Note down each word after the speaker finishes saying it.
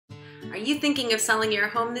Are you thinking of selling your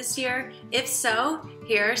home this year? If so,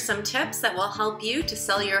 here are some tips that will help you to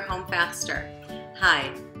sell your home faster.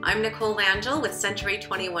 Hi, I'm Nicole Langill with Century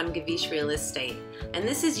 21 GAVISH Real Estate, and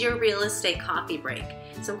this is your real estate coffee break.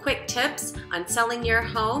 Some quick tips on selling your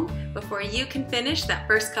home before you can finish that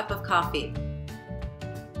first cup of coffee.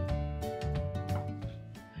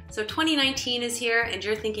 So 2019 is here and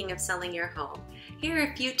you're thinking of selling your home. Here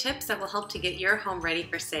are a few tips that will help to get your home ready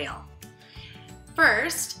for sale.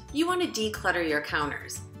 First, you want to declutter your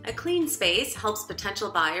counters. A clean space helps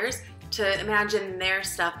potential buyers to imagine their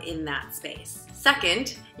stuff in that space.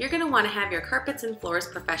 Second, you're going to want to have your carpets and floors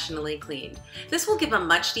professionally cleaned. This will give a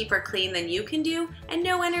much deeper clean than you can do and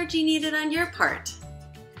no energy needed on your part.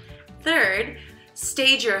 Third,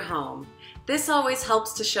 stage your home. This always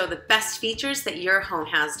helps to show the best features that your home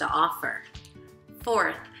has to offer.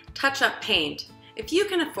 Fourth, touch up paint. If you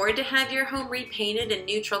can afford to have your home repainted in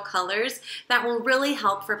neutral colors, that will really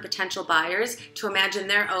help for potential buyers to imagine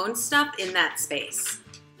their own stuff in that space.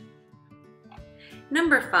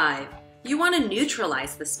 Number 5, you want to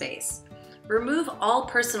neutralize the space. Remove all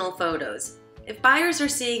personal photos. If buyers are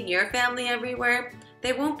seeing your family everywhere,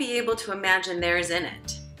 they won't be able to imagine theirs in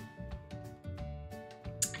it.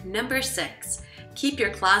 Number 6, keep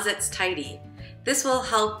your closets tidy. This will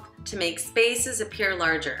help to make spaces appear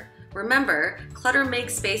larger. Remember, clutter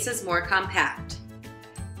makes spaces more compact.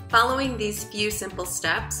 Following these few simple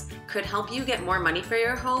steps could help you get more money for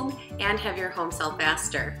your home and have your home sell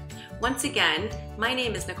faster. Once again, my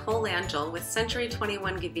name is Nicole Langill with Century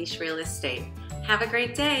 21 GAVISH Real Estate. Have a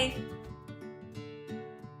great day!